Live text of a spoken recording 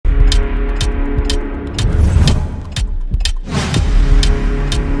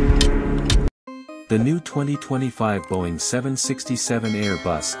The new 2025 Boeing 767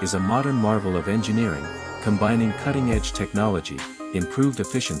 Airbus is a modern marvel of engineering, combining cutting-edge technology, improved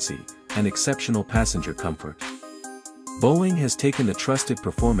efficiency, and exceptional passenger comfort. Boeing has taken the trusted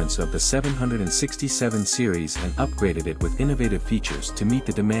performance of the 767 series and upgraded it with innovative features to meet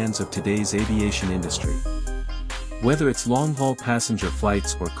the demands of today's aviation industry. Whether it's long-haul passenger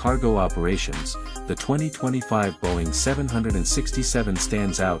flights or cargo operations, the 2025 Boeing 767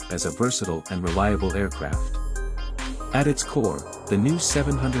 stands out as a versatile and reliable aircraft. At its core, the new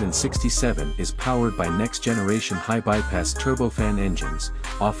 767 is powered by next-generation high-bypass turbofan engines,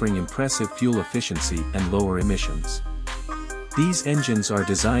 offering impressive fuel efficiency and lower emissions. These engines are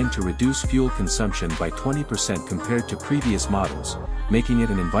designed to reduce fuel consumption by 20% compared to previous models, making it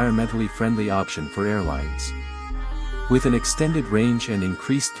an environmentally friendly option for airlines. With an extended range and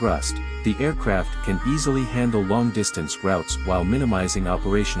increased thrust, the aircraft can easily handle long-distance routes while minimizing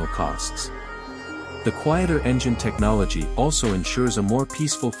operational costs. The quieter engine technology also ensures a more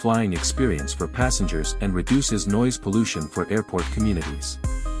peaceful flying experience for passengers and reduces noise pollution for airport communities.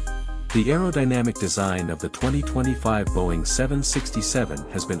 The aerodynamic design of the 2025 Boeing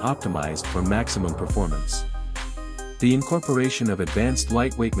 767 has been optimized for maximum performance. The incorporation of advanced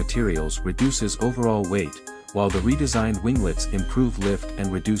lightweight materials reduces overall weight, while the redesigned winglets improve lift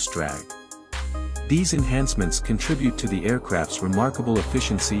and reduce drag. These enhancements contribute to the aircraft's remarkable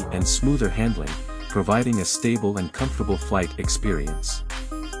efficiency and smoother handling, providing a stable and comfortable flight experience.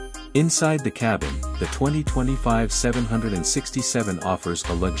 Inside the cabin, the 2025 767 offers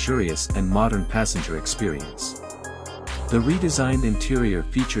a luxurious and modern passenger experience. The redesigned interior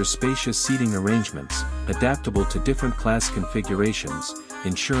features spacious seating arrangements, adaptable to different class configurations,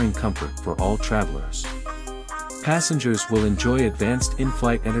 ensuring comfort for all travelers. Passengers will enjoy advanced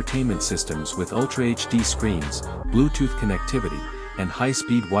in-flight entertainment systems with Ultra HD screens, Bluetooth connectivity, and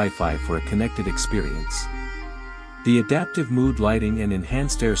high-speed Wi-Fi for a connected experience. The adaptive mood lighting and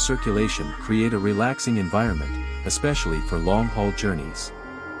enhanced air circulation create a relaxing environment, especially for long-haul journeys.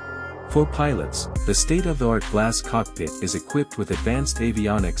 For pilots, the state-of-the-art glass cockpit is equipped with advanced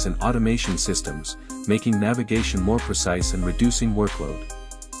avionics and automation systems, making navigation more precise and reducing workload.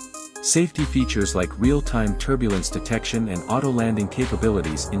 Safety features like real-time turbulence detection and auto-landing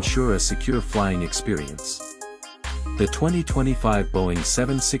capabilities ensure a secure flying experience. The 2025 Boeing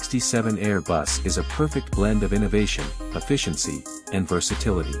 767 Airbus is a perfect blend of innovation, efficiency, and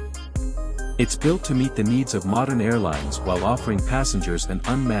versatility. It's built to meet the needs of modern airlines while offering passengers an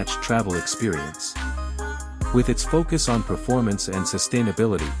unmatched travel experience. With its focus on performance and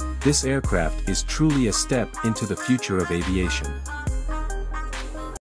sustainability, this aircraft is truly a step into the future of aviation.